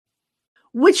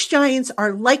Which Giants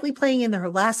are likely playing in their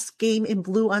last game in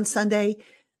blue on Sunday?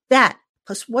 That,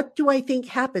 plus what do I think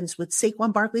happens with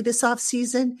Saquon Barkley this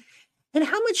offseason? And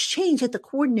how much change at the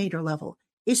coordinator level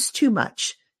is too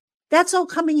much? That's all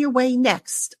coming your way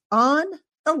next on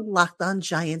the Locked On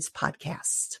Giants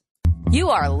podcast. You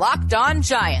are Locked On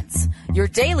Giants, your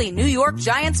daily New York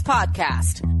Giants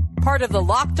podcast. Part of the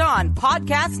Locked On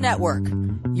Podcast Network,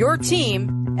 your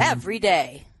team every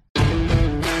day.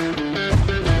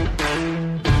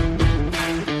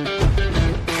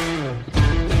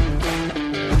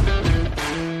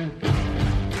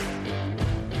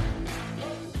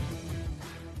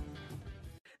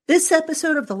 This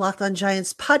episode of the Locked On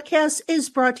Giants podcast is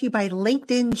brought to you by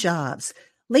LinkedIn Jobs.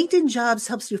 LinkedIn Jobs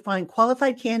helps you find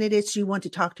qualified candidates you want to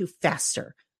talk to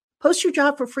faster. Post your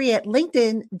job for free at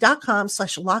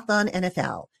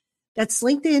linkedin.com/LockedOnNFL. That's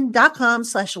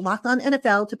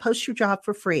linkedin.com/LockedOnNFL to post your job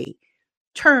for free.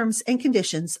 Terms and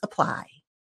conditions apply.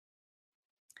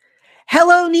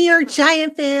 Hello, New York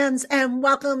Giant fans, and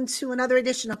welcome to another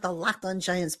edition of the Locked On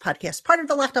Giants podcast, part of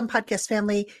the Locked On Podcast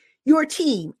family, your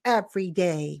team every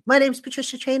day. My name is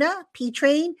Patricia Traina,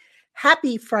 P-Train.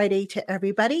 Happy Friday to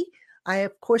everybody. I,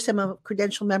 of course, am a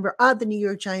credential member of the New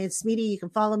York Giants media. You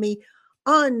can follow me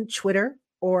on Twitter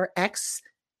or X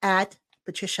at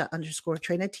Patricia_Traina,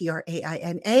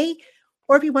 Traina.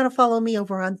 Or if you want to follow me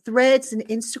over on Threads and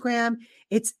Instagram,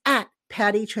 it's at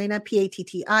Patty Traina,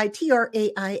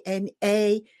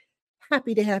 PATTITRAINA.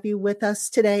 Happy to have you with us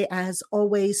today. As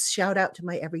always, shout out to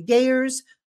my everydayers,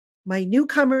 my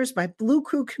newcomers, my Blue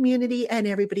Crew community, and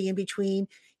everybody in between.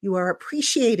 You are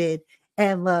appreciated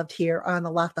and loved here on the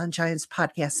Locked On Giants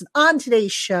podcast. And on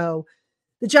today's show,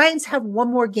 the Giants have one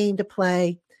more game to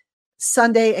play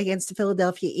Sunday against the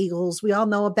Philadelphia Eagles. We all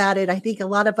know about it. I think a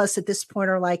lot of us at this point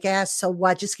are like, so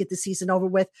what? Just get the season over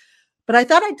with. But I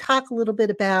thought I'd talk a little bit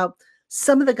about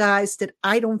some of the guys that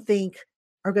I don't think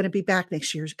are going to be back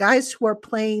next year. Guys who are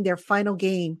playing their final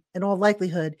game in all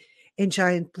likelihood in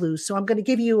Giant Blue. So I'm going to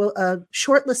give you a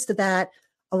short list of that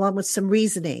along with some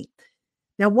reasoning.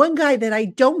 Now, one guy that I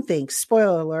don't think,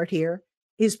 spoiler alert here,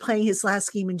 is playing his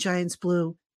last game in Giants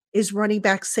Blue is running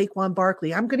back Saquon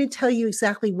Barkley. I'm going to tell you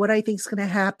exactly what I think is going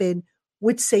to happen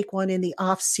with Saquon in the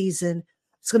offseason.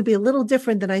 It's going to be a little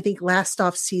different than I think last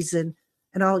offseason,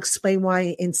 and I'll explain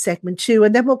why in segment 2.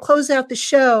 And then we'll close out the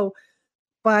show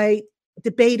by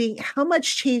debating how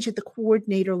much change at the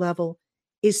coordinator level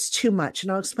is too much.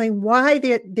 And I'll explain why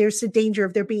there's a danger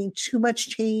of there being too much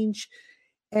change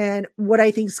and what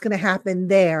I think is going to happen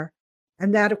there.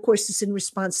 And that, of course, is in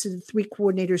response to the 3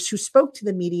 coordinators who spoke to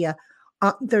the media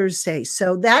on Thursday.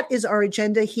 So that is our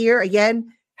agenda here.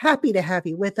 Again, happy to have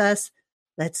you with us.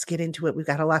 Let's get into it. We've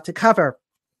got a lot to cover.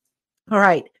 All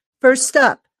right. First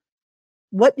up,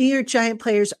 what New York Giant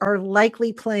players are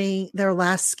likely playing their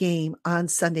last game on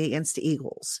Sunday against the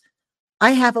Eagles?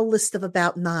 I have a list of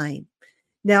about 9.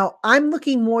 Now, I'm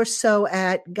looking more so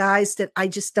at guys that I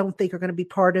just don't think are going to be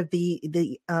part of the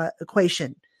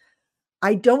equation.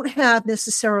 I don't have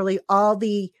necessarily all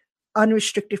the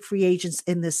unrestricted free agents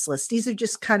in this list. These are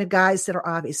just kind of guys that are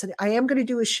obvious. And I am going to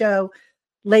do a show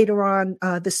later on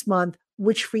this month,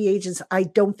 which free agents I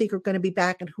don't think are going to be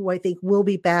back and who I think will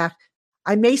be back.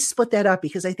 I may split that up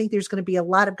because I think there's going to be a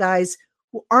lot of guys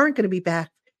who aren't going to be back,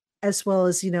 as well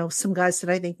as, some guys that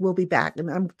I think will be back.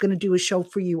 And I'm going to do a show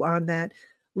for you on that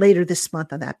later this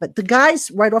month on that. But the guys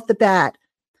right off the bat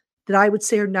that I would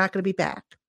say are not going to be back,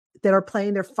 that are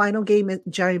playing their final game in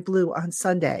Giant Blue on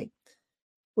Sunday,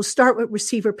 we'll start with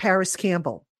receiver Paris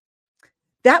Campbell.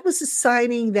 That was a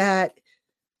signing that,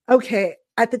 okay,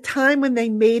 at the time when they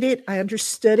made it, I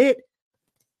understood it,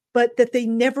 but that they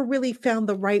never really found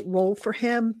the right role for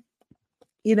him,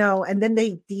 and then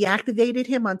they deactivated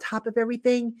him on top of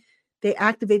everything. They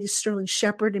activated Sterling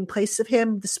Shepard in place of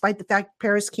him, despite the fact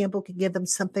Paris Campbell could give them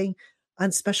something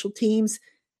on special teams.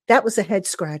 That was a head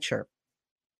scratcher.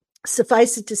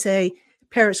 Suffice it to say,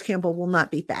 Paris Campbell will not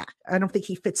be back. I don't think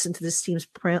he fits into this team's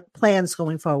plans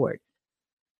going forward.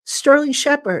 Sterling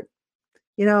Shepard,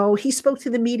 he spoke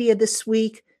to the media this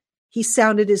week. He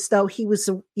sounded as though he was,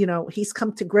 he's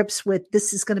come to grips with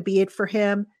this is going to be it for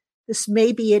him. This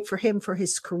may be it for him for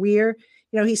his career.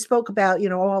 He spoke about, I'm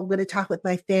going to talk with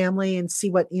my family and see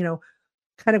what,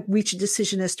 kind of reach a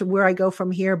decision as to where I go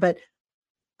from here. But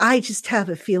I just have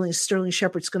a feeling Sterling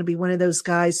Shepard's going to be one of those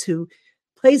guys who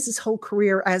plays his whole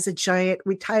career as a Giant,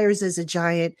 retires as a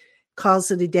Giant,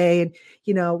 calls it a day. And,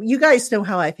 you guys know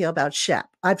how I feel about Shep.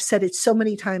 I've said it so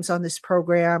many times on this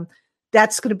program.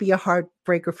 That's going to be a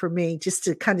heartbreaker for me just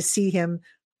to kind of see him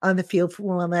on the field for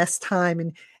one last time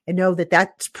and know that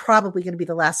that's probably going to be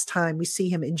the last time we see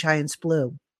him in Giants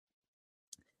Blue.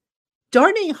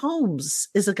 Darnay Holmes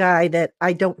is a guy that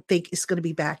I don't think is going to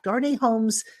be back. Darnay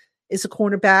Holmes is a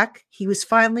cornerback. He was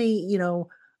finally,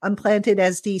 unplanted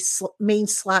as the main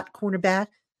slot cornerback.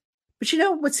 But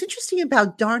what's interesting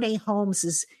about Darnay Holmes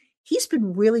is he's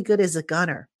been really good as a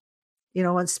gunner,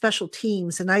 on special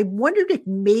teams. And I wondered if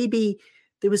maybe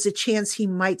there was a chance he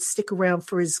might stick around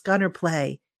for his gunner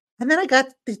play. And then I got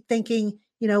to thinking,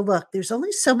 look, there's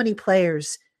only so many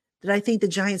players that I think the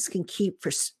Giants can keep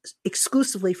for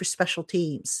exclusively for special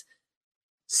teams.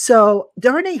 So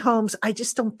Darnay Holmes, I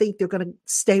just don't think they're going to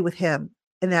stay with him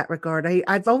in that regard.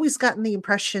 I've always gotten the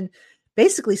impression,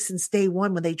 basically since day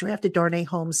one when they drafted Darnay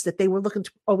Holmes, that they were looking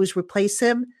to always replace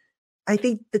him. I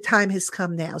think the time has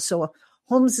come now. So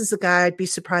Holmes is a guy I'd be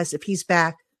surprised if he's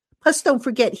back. Plus, don't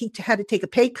forget, he had to take a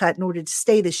pay cut in order to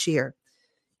stay this year.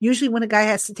 Usually when a guy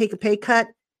has to take a pay cut,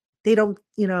 they don't,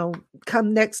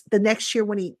 come the next year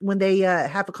when they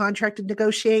have a contract to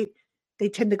negotiate, they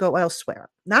tend to go elsewhere.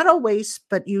 Not always,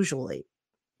 but usually.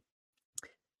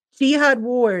 Jihad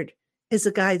Ward is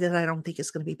a guy that I don't think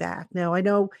is going to be back. Now, I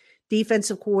know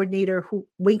defensive coordinator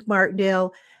Wink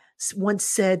Martindale once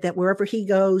said that wherever he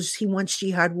goes, he wants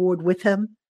Jihad Ward with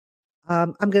him.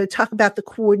 I'm going to talk about the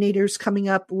coordinators coming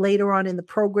up later on in the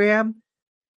program.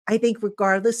 I think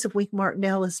regardless if Wink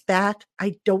Martindale is back,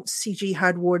 I don't see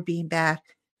Jihad Ward being back.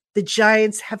 The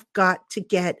Giants have got to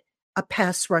get a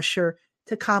pass rusher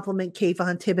to complement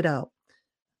Kayvon Thibodeaux.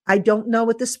 I don't know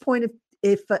at this point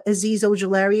if Azeez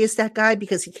Ojulari is that guy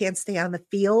because he can't stay on the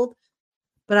field,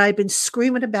 but I've been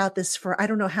screaming about this for I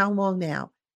don't know how long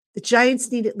now. The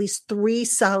Giants need at least 3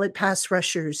 solid pass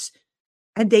rushers,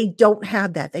 and they don't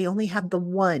have that. They only have the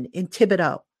one in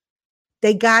Thibodeaux.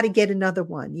 They got to get another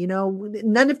one.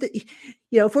 None of the,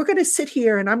 if we're going to sit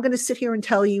here and I'm going to sit here and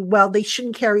tell you, well, they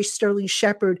shouldn't carry Sterling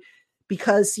Shepard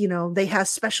because, they have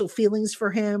special feelings for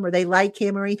him or they like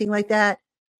him or anything like that.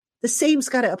 The same's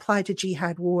got to apply to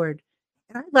Jihad Ward.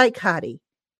 And I like Hadi.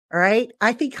 All right.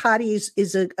 I think Hadi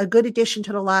is a good addition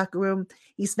to the locker room.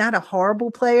 He's not a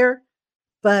horrible player,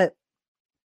 but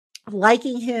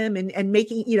liking him and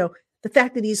making, the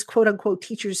fact that he's quote unquote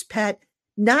teacher's pet,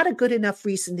 not a good enough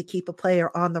reason to keep a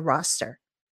player on the roster.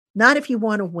 Not if you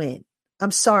want to win. I'm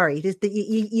sorry.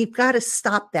 You've got to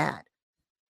stop that.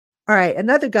 All right.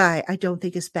 Another guy I don't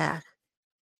think is back.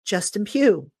 Justin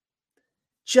Pugh.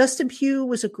 Justin Pugh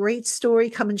was a great story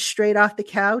coming straight off the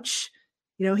couch.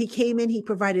 He came in, he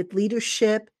provided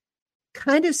leadership,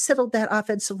 kind of settled that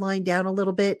offensive line down a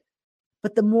little bit.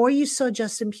 But the more you saw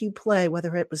Justin Pugh play,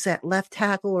 whether it was at left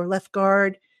tackle or left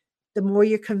guard, the more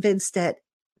you're convinced that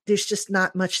there's just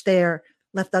not much there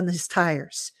left on his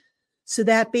tires. So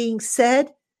that being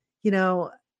said,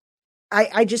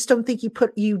 I just don't think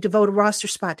you devote a roster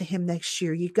spot to him next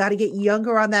year. You've got to get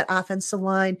younger on that offensive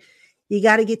line. You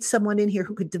got to get someone in here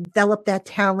who could develop that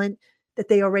talent that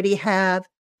they already have.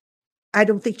 I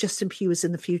don't think Justin Pugh is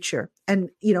in the future. And,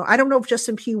 I don't know if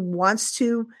Justin Pugh wants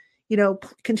to,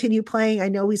 continue playing. I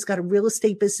know he's got a real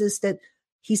estate business that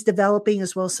he's developing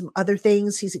as well as some other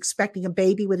things. He's expecting a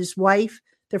baby with his wife,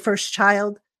 their first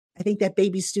child. I think that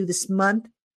baby's due this month.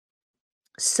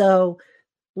 So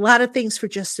a lot of things for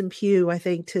Justin Pugh, I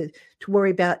think, to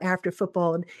worry about after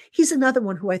football. And he's another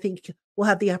one who I think will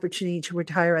have the opportunity to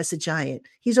retire as a Giant.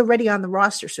 He's already on the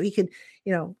roster, so he can,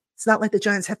 it's not like the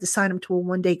Giants have to sign him to a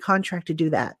one-day contract to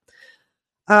do that.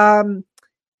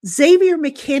 Xavier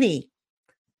McKinney.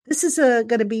 This is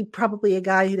going to be probably a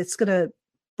guy that's going to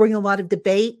bring a lot of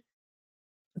debate.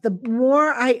 The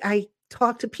more I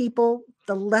talk to people,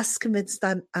 the less convinced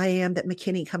I am that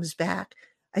McKinney comes back.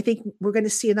 I think we're going to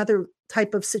see another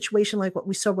type of situation like what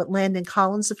we saw with Landon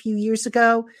Collins a few years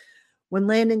ago. When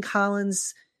Landon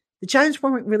Collins, the Giants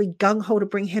weren't really gung-ho to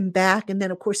bring him back. And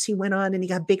then, of course, he went on and he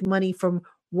got big money from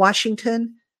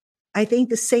Washington. I think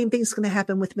the same thing's going to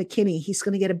happen with McKinney. He's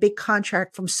going to get a big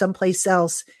contract from someplace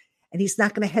else, and he's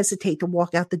not going to hesitate to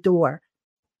walk out the door.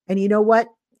 And you know what?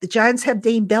 The Giants have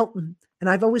Dane Belton, and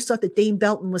I've always thought that Dane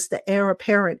Belton was the heir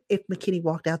apparent if McKinney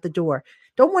walked out the door.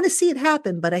 Don't want to see it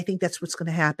happen, but I think that's what's going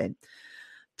to happen.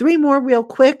 3 more real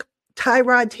quick.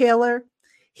 Tyrod Taylor,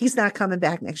 he's not coming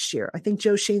back next year. I think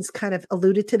Joe Shane's kind of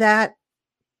alluded to that.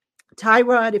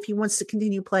 Tyrod, if he wants to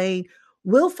continue playing,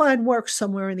 will find work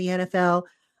somewhere in the NFL.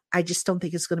 I just don't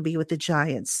think it's going to be with the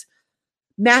Giants.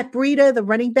 Matt Breida, the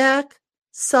running back,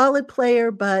 solid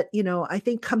player, but, I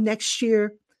think come next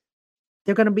year,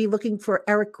 they're going to be looking for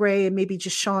Eric Gray and maybe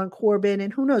just Sean Corbin.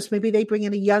 And who knows, maybe they bring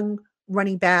in a young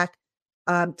running back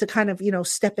to kind of,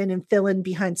 step in and fill in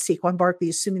behind Saquon Barkley,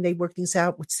 assuming they work things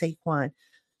out with Saquon.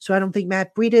 So I don't think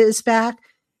Matt Breida is back.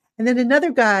 And then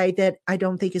another guy that I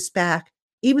don't think is back,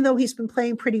 even though he's been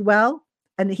playing pretty well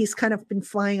and he's kind of been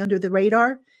flying under the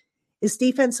radar, is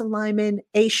defensive lineman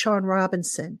A'Shawn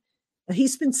Robinson. Now,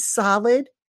 he's been solid.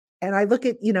 And I look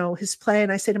at, his play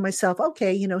and I say to myself,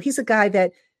 okay, he's a guy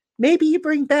that maybe you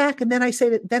bring back. And then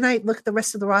then I look at the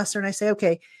rest of the roster and I say,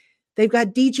 okay, they've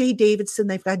got DJ Davidson,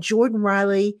 they've got Jordan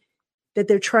Riley that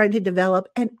they're trying to develop.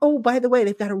 And oh, by the way,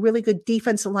 they've got a really good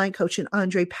defensive line coach in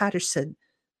Andre Patterson.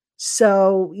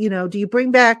 So, do you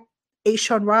bring back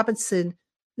A'Shawn Robinson,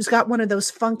 who's got one of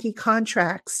those funky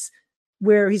contracts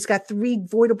where he's got 3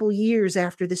 voidable years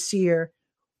after this year?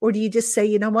 Or do you just say,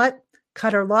 you know what,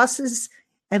 cut our losses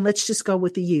and let's just go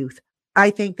with the youth? I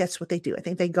think that's what they do. I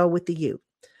think they go with the youth.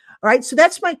 All right. So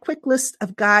that's my quick list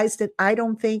of guys that I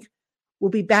don't think will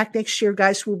be back next year.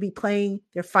 Guys who will be playing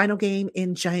their final game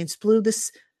in Giants Blue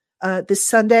this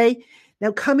Sunday.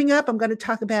 Now, coming up, I'm going to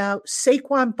talk about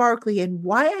Saquon Barkley and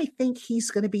why I think he's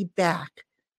going to be back.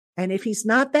 And if he's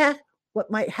not back,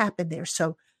 what might happen there.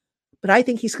 But I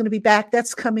think he's going to be back.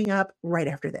 That's coming up right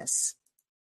after this.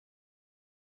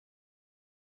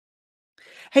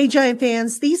 Hey, Giant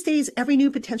fans, these days, every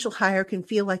new potential hire can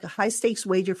feel like a high-stakes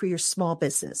wager for your small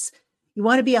business. You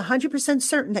want to be 100%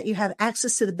 certain that you have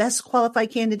access to the best qualified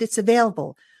candidates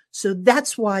available. So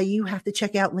that's why you have to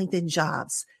check out LinkedIn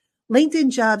Jobs. LinkedIn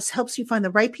Jobs helps you find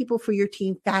the right people for your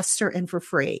team faster and for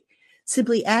free.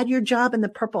 Simply add your job in the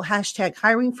purple hashtag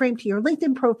hiring frame to your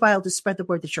LinkedIn profile to spread the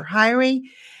word that you're hiring.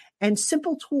 And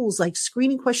simple tools like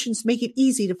screening questions make it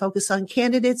easy to focus on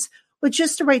candidates with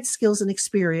just the right skills and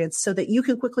experience so that you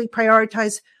can quickly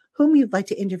prioritize whom you'd like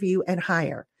to interview and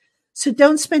hire. So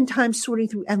don't spend time sorting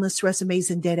through endless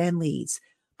resumes and dead-end leads.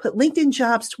 Put LinkedIn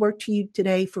Jobs to work to you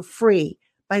today for free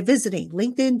by visiting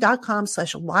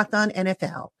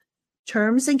linkedin.com/LockedOnNFL.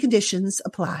 Terms and conditions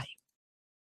apply.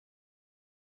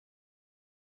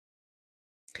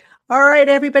 All right,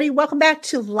 everybody. Welcome back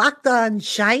to Locked On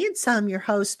Giants. I'm your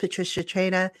host, Patricia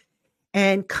Traina.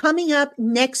 And coming up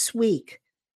next week,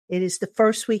 it is the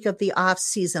first week of the off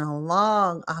season, a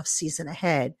long off season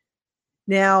ahead.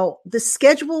 Now, the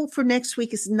schedule for next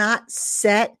week is not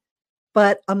set,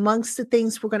 but amongst the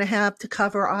things we're going to have to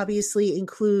cover, obviously,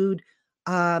 include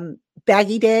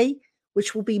Baggy Day,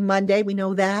 which will be Monday. We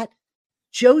know that.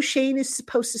 Joe Schoen is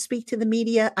supposed to speak to the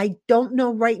media. I don't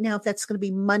know right now if that's going to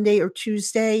be Monday or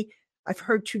Tuesday. I've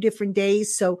heard 2 different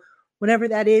days. So whenever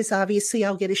that is, obviously,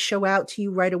 I'll get a show out to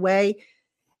you right away.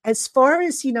 As far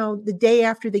as, the day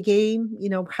after the game,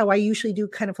 how I usually do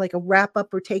kind of like a wrap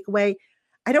up or takeaway,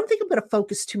 I don't think I'm going to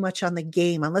focus too much on the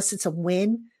game unless it's a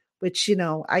win, which,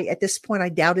 at this point, I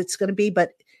doubt it's going to be.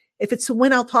 But if it's a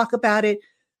win, I'll talk about it.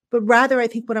 But rather, I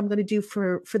think what I'm going to do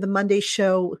for the Monday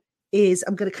show is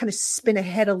I'm going to kind of spin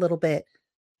ahead a little bit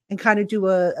and kind of do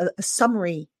a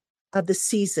summary of the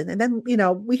season. And then,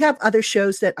 we have other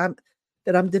shows that I'm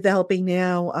developing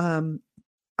now.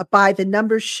 A By the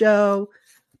Numbers show,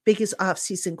 biggest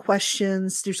off-season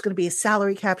questions. There's going to be a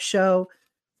salary cap show,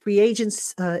 free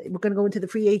agents. We're going to go into the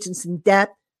free agents in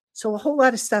depth. So a whole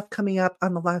lot of stuff coming up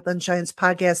on the Locked On Giants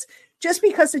podcast. Just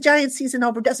because the Giants season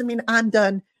over doesn't mean I'm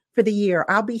done for the year.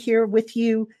 I'll be here with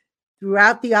you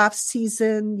throughout the off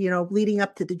season, leading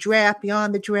up to the draft,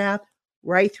 beyond the draft,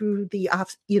 right through the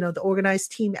the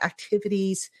organized team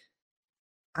activities.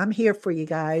 I'm here for you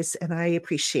guys and I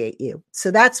appreciate you.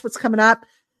 So that's what's coming up.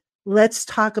 Let's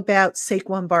talk about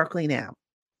Saquon Barkley now.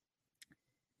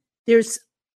 There's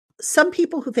some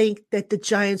people who think that the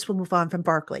Giants will move on from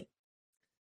Barkley.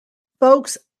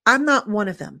 Folks, I'm not one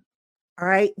of them. All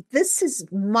right. This is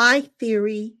my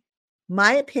theory,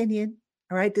 my opinion.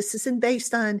 All right. This isn't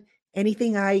based on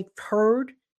anything I've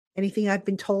heard, anything I've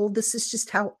been told. This is just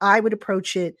how I would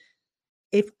approach it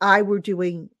if I were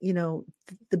doing,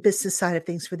 the business side of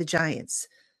things for the Giants.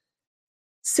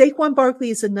 Saquon Barkley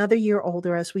is another year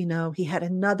older, as we know. He had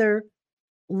another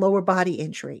lower body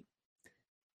injury.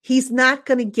 He's not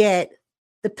going to get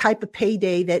the type of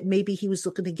payday that maybe he was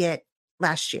looking to get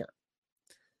last year.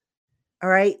 All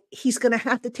right. He's going to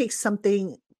have to take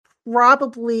something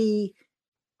probably,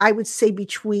 I would say,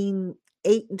 between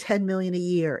 8 and 10 million a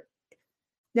year.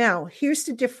 Now, here's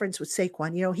the difference with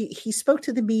Saquon. He spoke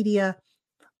to the media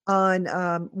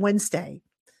on Wednesday,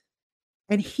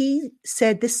 and he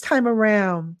said this time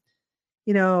around,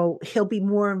 he'll be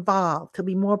more involved. He'll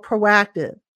be more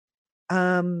proactive.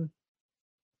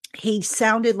 He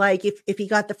sounded like if he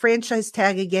got the franchise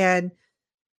tag again,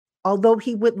 although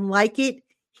he wouldn't like it,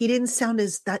 he didn't sound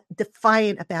as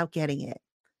defiant about getting it.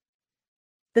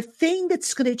 The thing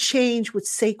that's going to change with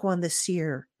Saquon this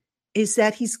year is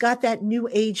that he's got that new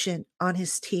agent on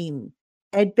his team,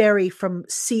 Ed Berry from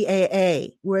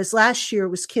CAA, whereas last year it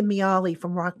was Kim Miali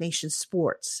from Rock Nation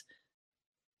Sports.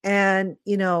 And,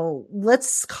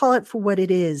 let's call it for what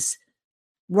it is.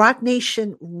 Rock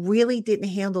Nation really didn't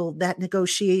handle that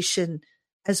negotiation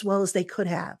as well as they could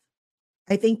have.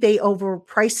 I think they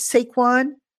overpriced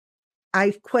Saquon.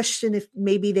 I question if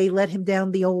maybe they let him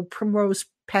down the old primrose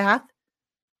path.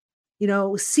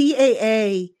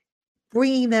 CAA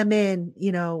bringing them in,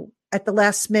 at the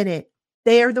last minute,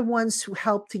 they are the ones who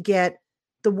helped to get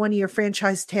the 1-year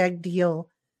franchise tag deal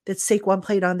that Saquon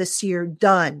played on this year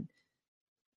done.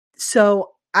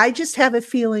 So I just have a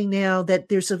feeling now that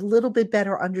there's a little bit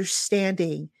better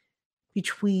understanding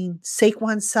between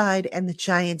Saquon's side and the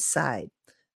Giants side.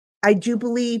 I do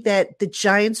believe that the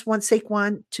Giants want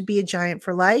Saquon to be a Giant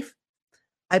for life.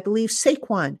 I believe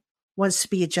Saquon wants to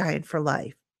be a Giant for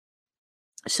life.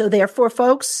 So therefore,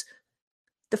 folks,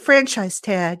 the franchise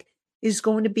tag is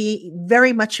going to be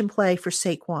very much in play for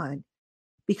Saquon.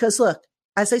 Because look,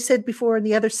 as I said before in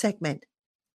the other segment,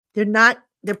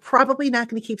 they're probably not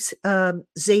going to keep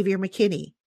Xavier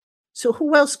McKinney. So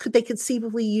who else could they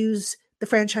conceivably use the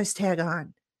franchise tag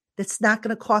on that's not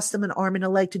going to cost them an arm and a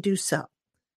leg to do so?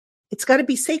 It's got to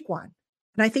be Saquon.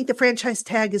 And I think the franchise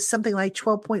tag is something like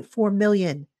 $12.4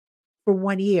 million for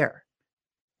 1 year.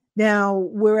 Now,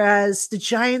 whereas the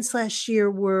Giants last year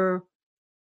were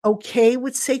okay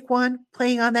with Saquon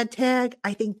playing on that tag,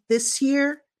 I think this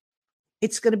year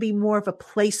it's going to be more of a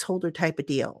placeholder type of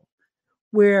deal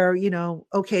where,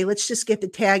 okay, let's just get the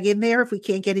tag in there if we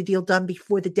can't get a deal done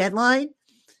before the deadline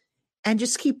and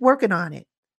just keep working on it.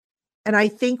 And I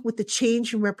think with the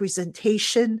change in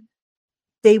representation,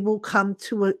 they will come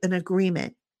to an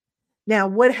agreement. Now,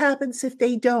 what happens if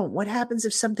they don't? What happens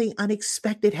if something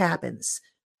unexpected happens?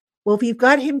 Well, if you've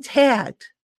got him tagged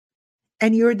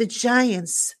and you're the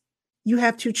Giants, you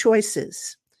have two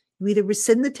choices. You either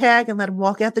rescind the tag and let him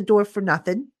walk out the door for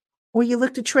nothing, or you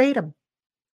look to trade him.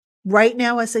 Right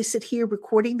now, as I sit here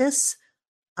recording this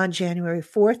on January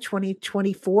 4th,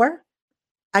 2024,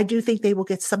 I do think they will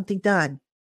get something done.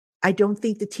 I don't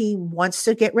think the team wants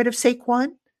to get rid of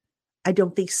Saquon. I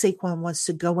don't think Saquon wants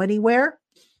to go anywhere.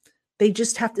 They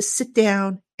just have to sit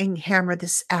down and hammer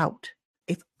this out.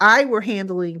 If I were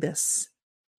handling this,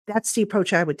 that's the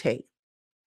approach I would take.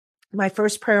 My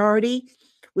first priority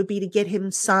would be to get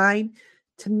him signed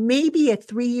to maybe a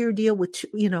 3-year deal with,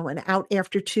 an out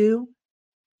after 2.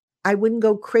 I wouldn't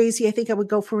go crazy. I think I would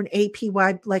go for an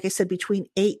APY, like I said, between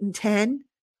 8 and 10,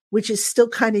 which is still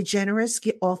kind of generous,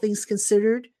 all things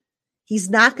considered. He's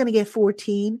not going to get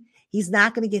 14. He's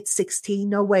not going to get 16.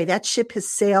 No way. That ship has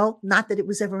sailed. Not that it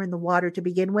was ever in the water to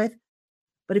begin with.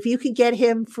 But if you could get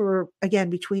him for, again,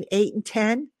 between 8 and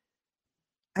 10,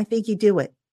 I think you do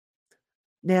it.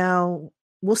 Now,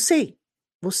 we'll see.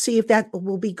 We'll see if that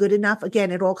will be good enough.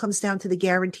 Again, it all comes down to the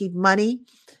guaranteed money.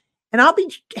 And I'll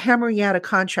be hammering out a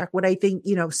contract, what I think,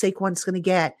 Saquon's going to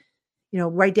get,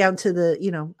 right down to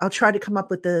the, I'll try to come up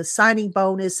with the signing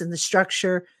bonus and the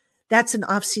structure. That's an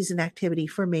off-season activity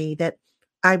for me that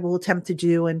I will attempt to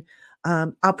do. And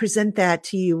I'll present that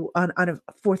to you on a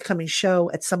forthcoming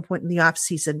show at some point in the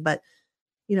off-season. But,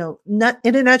 not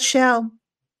in a nutshell,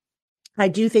 I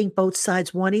do think both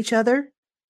sides want each other.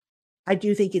 I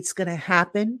do think it's going to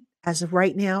happen. As of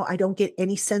right now, I don't get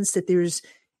any sense that there's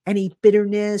any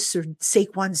bitterness or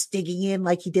Saquon's digging in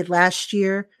like he did last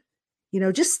year.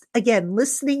 Just again,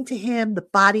 listening to him, the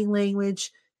body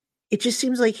language, it just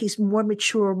seems like he's more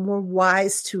mature, more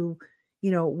wise to,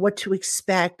 what to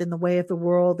expect in the way of the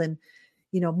world and,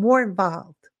 more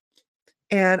involved.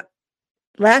 And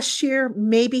last year,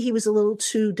 maybe he was a little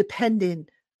too dependent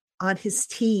on his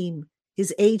team,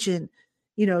 his agent,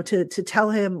 to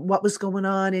tell him what was going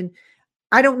on. And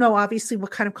I don't know, obviously,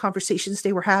 what kind of conversations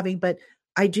they were having, but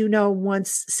I do know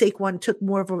once Saquon took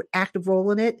more of an active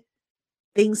role in it,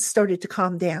 things started to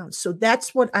calm down. So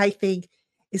that's what I think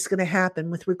is going to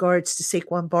happen with regards to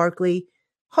Saquon Barkley.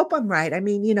 Hope I'm right. I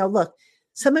mean, look,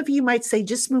 some of you might say,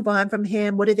 just move on from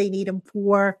him. What do they need him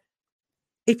for?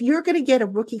 If you're going to get a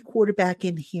rookie quarterback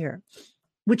in here,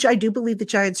 which I do believe the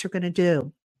Giants are going to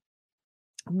do,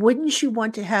 wouldn't you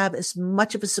want to have as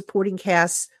much of a supporting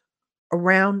cast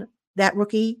around that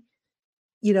rookie?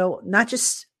 Not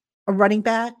just a running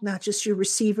back, not just your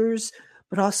receivers,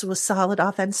 but also a solid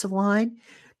offensive line.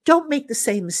 Don't make the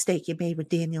same mistake you made with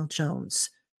Daniel Jones.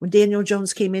 When Daniel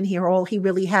Jones came in here, all he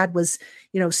really had was,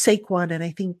 Saquon, and I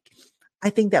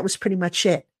think that was pretty much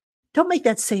it. Don't make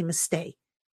that same mistake.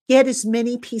 Get as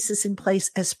many pieces in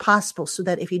place as possible so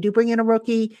that if you do bring in a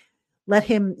rookie, let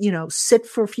him, sit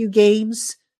for a few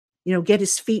games, get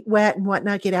his feet wet and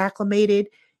whatnot, get acclimated.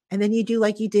 And then you do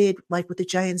like you did, like what the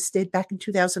Giants did back in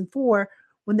 2004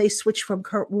 when they switched from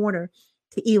Kurt Warner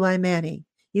to Eli Manning.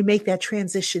 You make that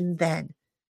transition then.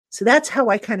 So that's how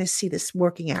I kind of see this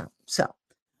working out. So,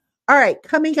 all right,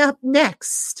 coming up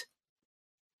next,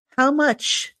 How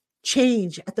much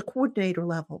change at the coordinator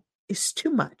level is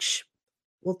too much?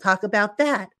 We'll talk about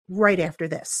that right after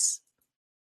this.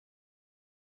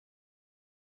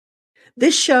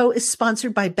 This show is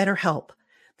sponsored by BetterHelp.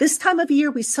 This time of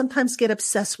year, we sometimes get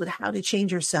obsessed with how to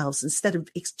change ourselves instead of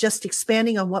just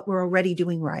expanding on what we're already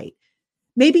doing right.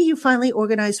 Maybe you finally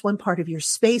organized one part of your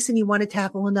space and you want to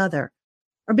tackle another.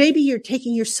 Or maybe you're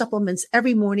taking your supplements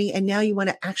every morning and now you want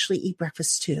to actually eat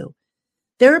breakfast too.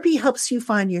 Therapy helps you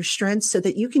find your strengths so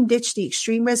that you can ditch the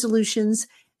extreme resolutions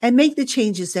and make the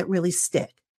changes that really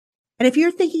stick. And if you're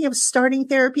thinking of starting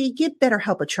therapy, give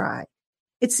BetterHelp a try.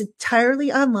 It's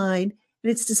entirely online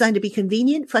and it's designed to be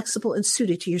convenient, flexible, and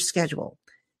suited to your schedule.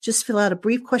 Just fill out a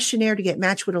brief questionnaire to get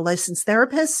matched with a licensed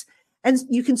therapist, and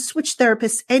you can switch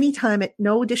therapists anytime at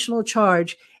no additional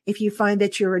charge if you find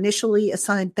that your initially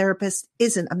assigned therapist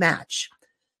isn't a match.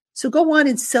 So go on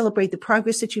and celebrate the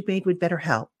progress that you've made with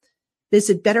BetterHelp.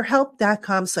 Visit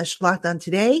betterhelp.com/lockedon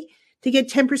today to get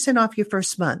 10% off your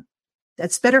first month.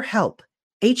 That's BetterHelp,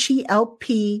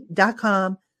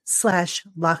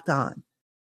 HELP.com/lockedon.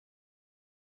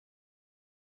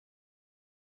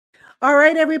 All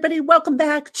right, everybody, welcome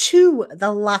back to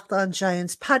the Locked On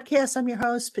Giants podcast. I'm your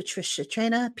host, Patricia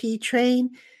Traina,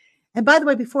 P-Train. And by the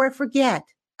way, before I forget,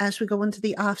 as we go into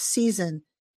the off season,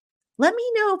 let me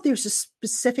know if there's a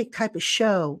specific type of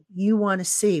show you want to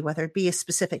see, whether it be a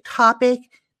specific topic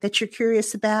that you're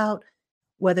curious about,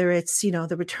 whether it's,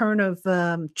 the return of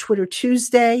Twitter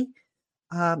Tuesday,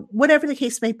 whatever the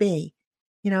case may be.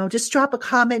 Just drop a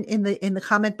comment in the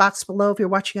comment box below if you're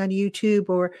watching on YouTube,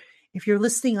 or if you're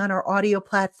listening on our audio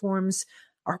platforms.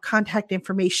 Our contact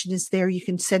information is there. You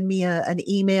can send me an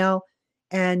email,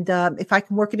 and if I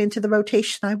can work it into the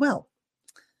rotation, I will.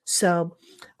 So,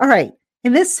 all right.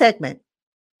 In this segment,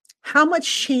 how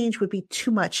much change would be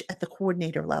too much at the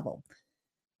coordinator level?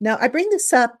 Now, I bring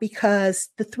this up because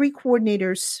the three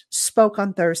coordinators spoke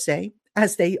on Thursday,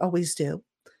 as they always do.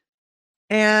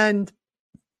 And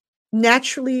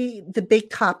naturally, the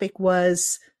big topic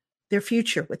was their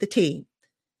future with the team.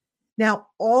 Now,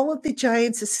 all of the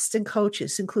Giants assistant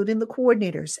coaches, including the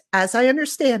coordinators, as I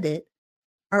understand it,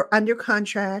 are under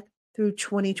contract through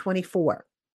 2024.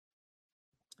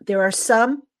 There are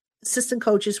some assistant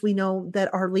coaches we know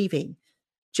that are leaving.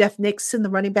 Jeff Nixon,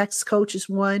 the running backs coach, is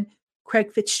one.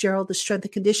 Craig Fitzgerald, the strength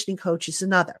and conditioning coach, is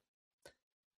another.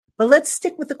 But let's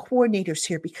stick with the coordinators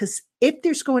here, because if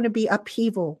there's going to be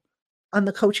upheaval on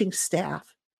the coaching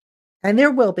staff, and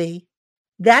there will be,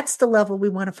 that's the level we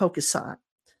want to focus on.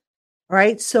 All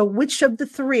right. So which of the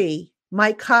three,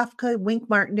 Mike Kafka, Wink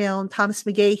Martindale, and Thomas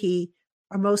McGahee,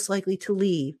 are most likely to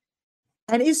leave?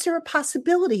 And is there a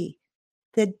possibility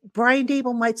that Brian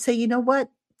Daboll might say, you know what,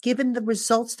 given the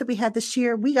results that we had this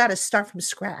year, we got to start from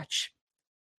scratch?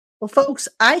 Well, folks,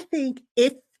 I think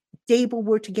if Daboll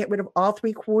were to get rid of all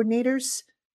three coordinators,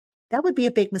 that would be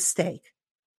a big mistake.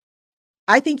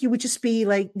 I think you would just be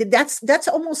like, that's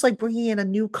almost like bringing in a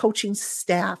new coaching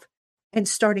staff and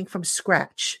starting from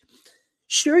scratch.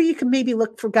 Sure, you can maybe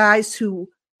look for guys who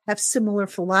have similar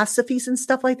philosophies and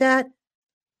stuff like that.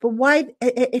 But why,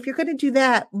 if you're going to do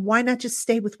that, why not just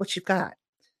stay with what you've got?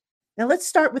 Now, let's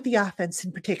start with the offense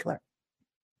in particular.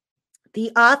 The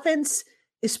offense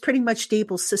is pretty much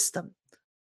Daboll's system.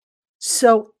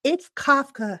 So if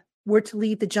Kafka were to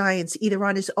leave the Giants, either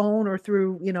on his own or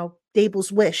through,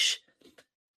 Daboll's wish,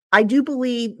 I do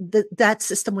believe that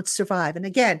system would survive. And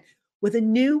again, with a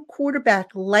new quarterback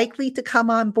likely to come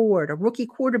on board, a rookie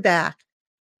quarterback,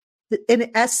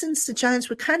 in essence, the Giants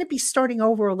would kind of be starting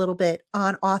over a little bit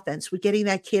on offense, with getting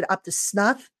that kid up to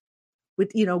snuff,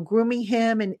 with, grooming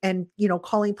him and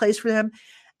calling plays for them.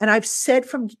 And I've said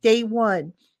from day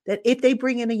one that if they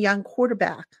bring in a young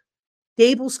quarterback,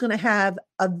 Daboll's going to have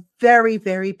a very,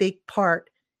 very big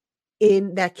part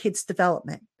in that kid's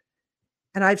development.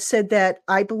 And I've said that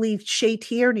I believe Shea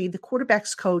Tierney, the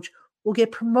quarterback's coach, will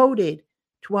get promoted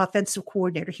to offensive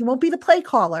coordinator. He won't be the play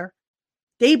caller.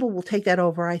 Daboll will take that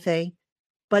over, I think.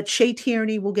 But Shea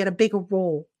Tierney will get a bigger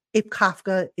role if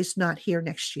Kafka is not here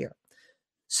next year.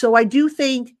 So I do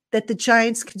think that the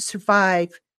Giants can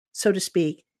survive, so to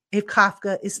speak, if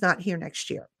Kafka is not here next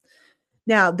year.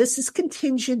 Now, this is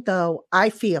contingent, though, I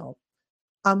feel,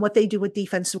 on what they do with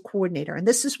defensive coordinator. And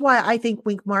this is why I think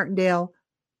Wink Martindale,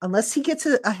 unless he gets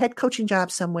a head coaching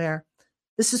job somewhere,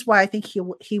 this is why I think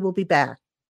he will be back.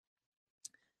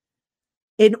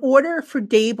 In order for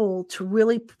Daboll to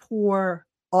really pour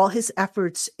all his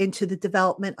efforts into the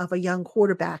development of a young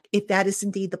quarterback, if that is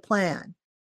indeed the plan,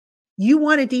 you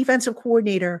want a defensive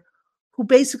coordinator who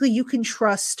basically you can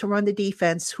trust to run the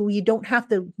defense, who you don't have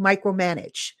to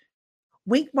micromanage.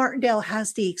 Wink Martindale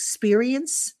has the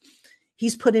experience.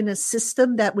 He's put in a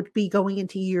system that would be going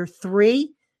into year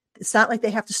 3. It's not like they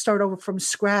have to start over from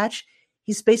scratch.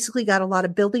 He's basically got a lot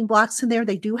of building blocks in there.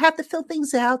 They do have to fill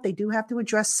things out. They do have to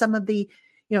address some of the,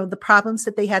 the problems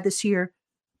that they had this year.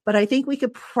 But I think we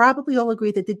could probably all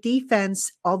agree that the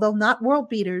defense, although not world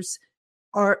beaters,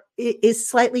 is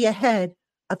slightly ahead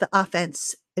of the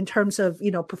offense in terms of,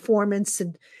 performance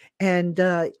and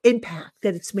impact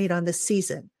that it's made on this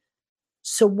season.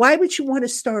 So why would you want to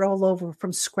start all over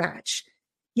from scratch?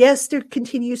 Yes, there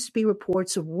continues to be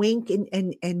reports of Wink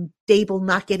and Daboll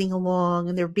not getting along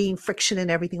and there being friction and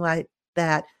everything like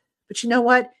that. But you know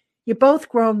what? You're both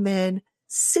grown men.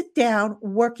 Sit down,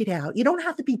 work it out. You don't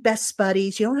have to be best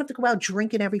buddies. You don't have to go out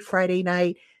drinking every Friday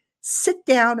night. Sit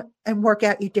down and work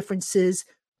out your differences.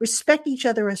 Respect each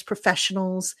other as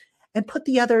professionals and put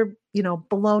the other,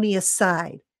 baloney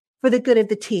aside for the good of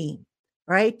the team,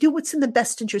 right? Do what's in the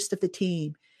best interest of the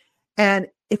team. And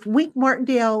if Wink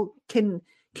Martindale can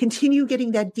continue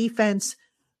getting that defense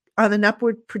on an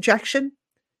upward projection,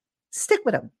 stick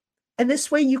with him. And this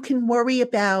way you can worry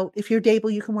about, if you're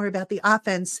Daboll, you can worry about the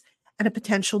offense and a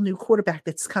potential new quarterback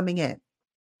that's coming in.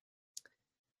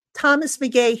 Thomas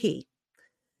McGaughey.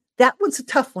 That one's a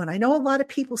tough one. I know a lot of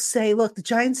people say, look, the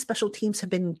Giants special teams have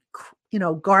been,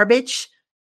 garbage.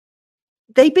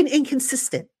 They've been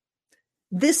inconsistent.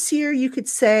 This year, you could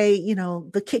say,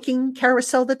 the kicking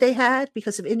carousel that they had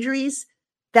because of injuries,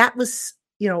 that was,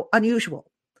 unusual.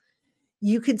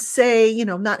 You could say,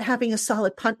 not having a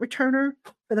solid punt returner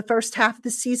for the first half of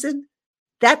the season,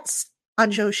 that's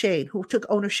on Joe Schoen, who took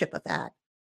ownership of that.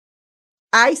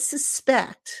 I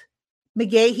suspect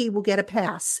McGaughey will get a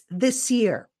pass this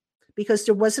year because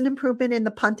there was an improvement in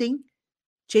the punting.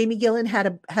 Jamie Gillen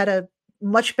had a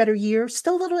much better year,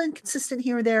 still a little inconsistent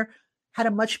here and there, had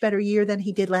a much better year than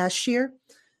he did last year.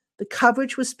 The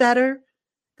coverage was better.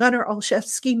 Gunnar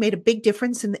Olszewski made a big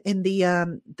difference in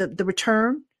the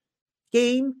return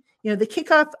game. The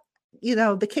kickoff,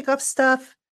 the kickoff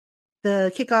stuff,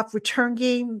 the kickoff return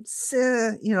game,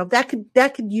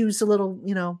 that could use a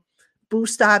little,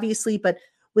 boost, obviously, but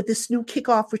with this new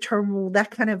kickoff return rule,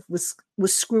 that kind of was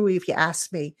screwy, if you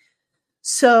ask me.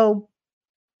 So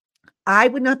I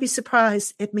would not be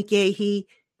surprised if McGaughey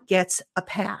gets a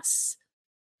pass.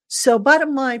 So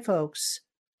bottom line, folks,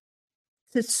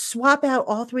 to swap out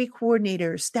all 3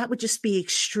 coordinators, that would just be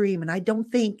extreme. And I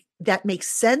don't think that makes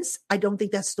sense. I don't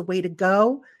think that's the way to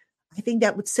go. I think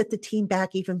that would set the team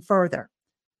back even further.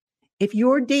 If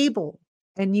you're Daboll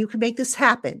and you can make this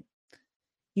happen,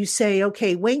 you say,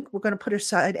 okay, Wink, we're going to put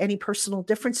aside any personal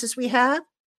differences we have,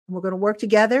 and we're going to work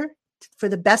together for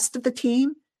the best of the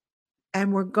team,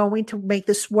 and we're going to make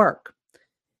this work.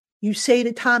 You say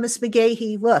to Thomas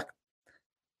McGaughey, look,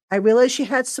 I realize you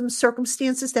had some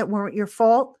circumstances that weren't your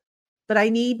fault, but I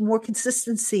need more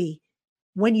consistency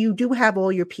when you do have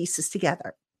all your pieces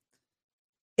together.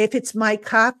 If it's Mike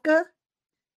Kafka,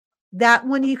 that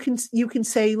one you can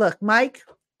say, look, Mike,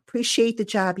 appreciate the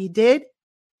job you did.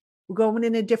 We're going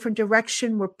in a different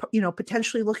direction. We're,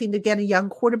 potentially looking to get a young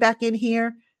quarterback in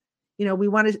here. We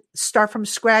want to start from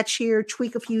scratch here,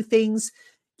 tweak a few things,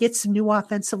 get some new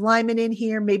offensive linemen in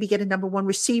here, maybe get a number 1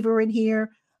 receiver in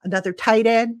here, another tight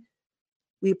end.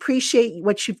 We appreciate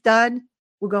what you've done.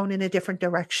 We're going in a different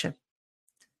direction.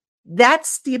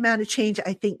 That's the amount of change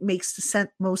I think makes the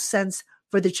most sense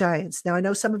for the Giants. Now, I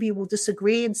know some of you will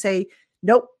disagree and say,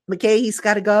 nope, McGaughey's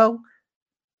got to go.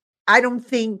 I don't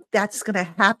think that's going to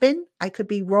happen. I could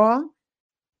be wrong,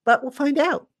 but we'll find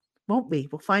out, won't we?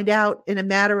 We'll find out in a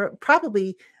matter of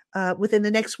probably within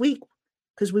the next week,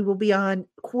 because we will be on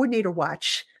coordinator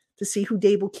watch to see who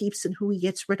Daboll keeps and who he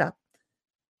gets rid of.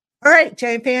 All right,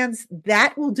 Giant fans,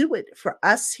 that will do it for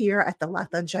us here at the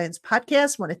Locked On Giants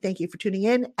podcast. I want to thank you for tuning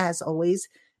in. As always,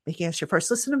 making us your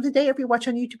first listen of the day. If you watch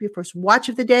on YouTube, your first watch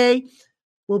of the day.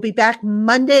 We'll be back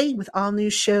Monday with all new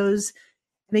shows.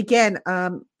 And again,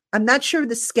 I'm not sure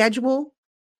the schedule,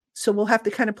 so we'll have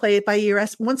to kind of play it by ear.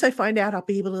 Once I find out, I'll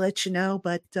be able to let you know.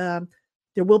 But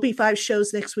there will be 5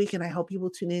 shows next week, and I hope you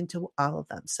will tune in to all of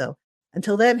them. So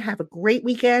until then, have a great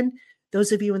weekend.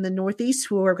 Those of you in the Northeast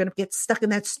who are going to get stuck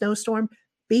in that snowstorm,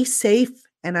 be safe,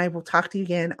 and I will talk to you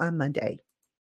again on Monday.